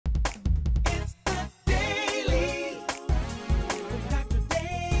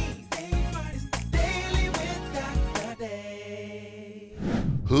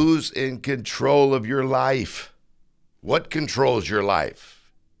Who's in control of your life? What controls your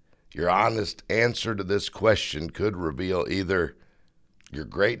life? Your honest answer to this question could reveal either your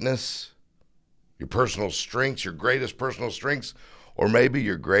greatness, your personal strengths, your greatest personal strengths, or maybe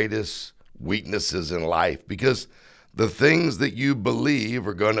your greatest weaknesses in life. Because the things that you believe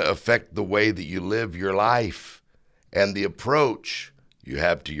are going to affect the way that you live your life and the approach you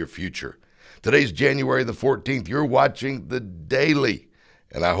have to your future. Today's January the 14th. You're watching The Daily.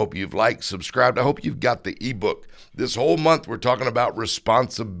 And I hope you've liked, subscribed. I hope you've got the ebook. This whole month, we're talking about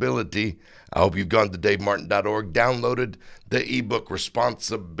responsibility. I hope you've gone to davemartin.org, downloaded the ebook,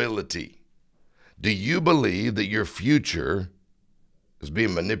 Responsibility. Do you believe that your future is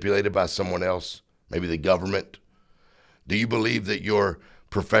being manipulated by someone else, maybe the government? Do you believe that your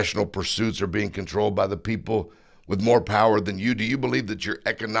professional pursuits are being controlled by the people with more power than you? Do you believe that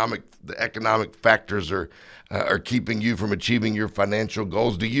the economic factors are keeping you from achieving your financial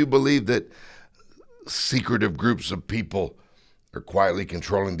goals? Do you believe that secretive groups of people are quietly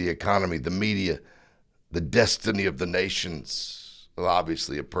controlling the economy, the media, the destiny of the nations? Well,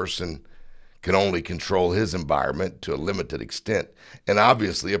 obviously, a person can only control his environment to a limited extent. And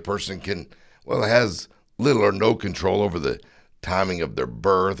obviously, a person has little or no control over the timing of their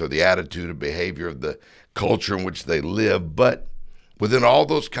birth or the attitude or behavior of the culture in which they live. But within all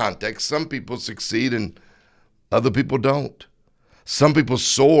those contexts, some people succeed and other people don't. Some people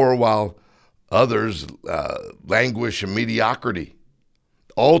soar while others languish in mediocrity.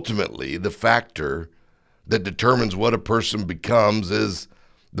 Ultimately, the factor that determines what a person becomes is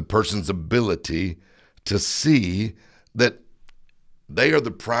the person's ability to see that they are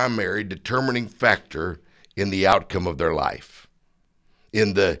the primary determining factor in the outcome of their life.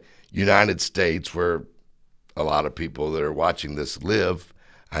 In the United States, where a lot of people that are watching this live,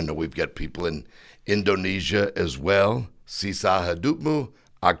 I know we've got people in Indonesia as well. Sisa hidupmu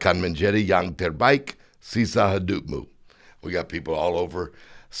akan menjadi yang terbaik. Sisa hidupmu. We got people all over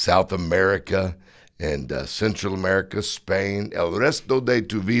South America and Central America, Spain. El resto de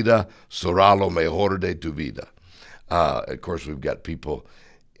tu vida será lo mejor de tu vida. Of course, we've got people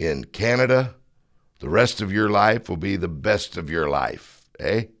in Canada. The rest of your life will be the best of your life,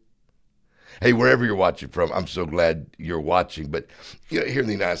 eh? Hey, wherever you're watching from, I'm so glad you're watching. But here in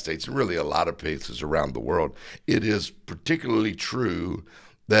the United States, and really a lot of places around the world, it is particularly true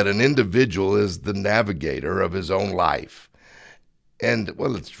that an individual is the navigator of his own life. And,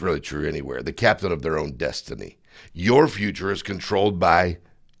 well, it's really true anywhere, the captain of their own destiny. Your future is controlled by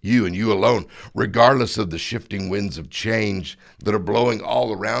you and you alone, regardless of the shifting winds of change that are blowing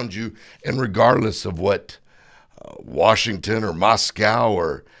all around you, and regardless of what Washington or Moscow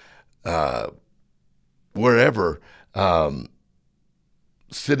or wherever,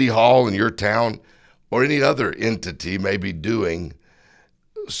 City Hall in your town or any other entity may be doing.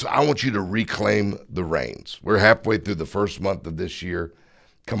 So I want you to reclaim the reins. We're halfway through the first month of this year.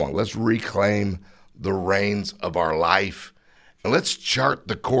 Come on, let's reclaim the reins of our life, and let's chart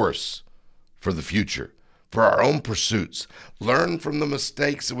the course for the future, for our own pursuits. Learn from the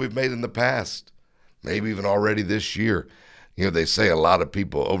mistakes that we've made in the past, maybe even already this year. You know, they say a lot of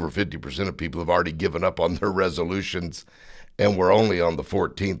people, over 50% of people have already given up on their resolutions, and we're only on the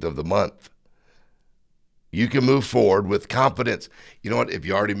 14th of the month. You can move forward with confidence. You know what? If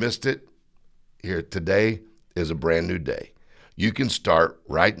you already missed it, here today is a brand new day. You can start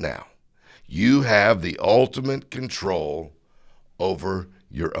right now. You have the ultimate control over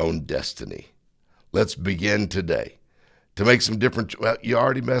your own destiny. Let's begin today to make some different. Well, you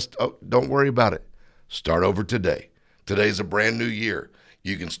already messed up. Don't worry about it. Start over today. Today's a brand new year.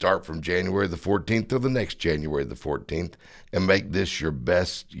 You can start from January the 14th to the next January the 14th and make this your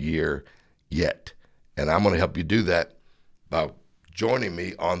best year yet. And I'm going to help you do that by joining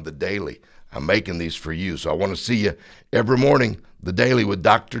me on The Daily. I'm making these for you. So I want to see you every morning, The Daily with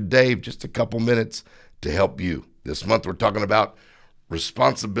Dr. Dave, just a couple minutes to help you. This month we're talking about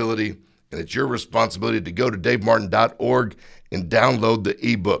responsibility, and it's your responsibility to go to davemartin.org and download the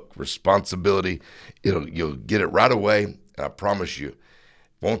ebook, Responsibility. You'll get it right away, and I promise you, it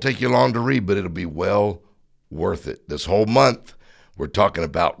won't take you long to read, but it'll be well worth it. This whole month, we're talking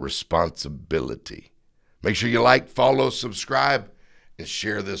about responsibility. Make sure you like, follow, subscribe, and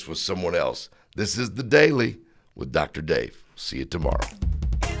share this with someone else. This is The Daily with Dr. Dave. See you tomorrow.